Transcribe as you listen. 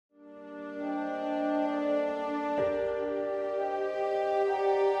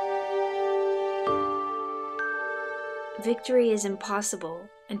Victory is impossible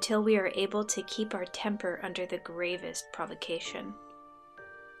until we are able to keep our temper under the gravest provocation.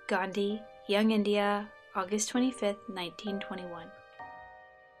 Gandhi, Young India, August 25, 1921.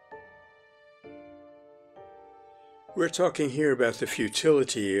 We're talking here about the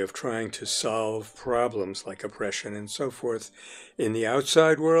futility of trying to solve problems like oppression and so forth in the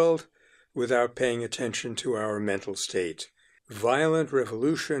outside world without paying attention to our mental state. Violent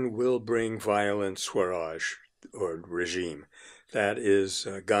revolution will bring violent Swaraj, or regime. That is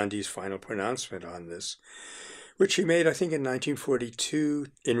Gandhi's final pronouncement on this, which he made, I think, in 1942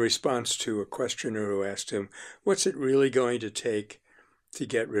 in response to a questioner who asked him, what's it really going to take to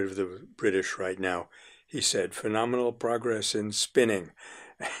get rid of the British right now? He said, phenomenal progress in spinning.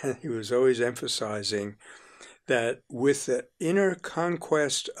 And he was always emphasizing that with the inner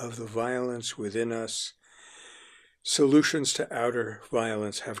conquest of the violence within us, solutions to outer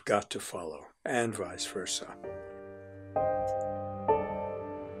violence have got to follow, and vice versa.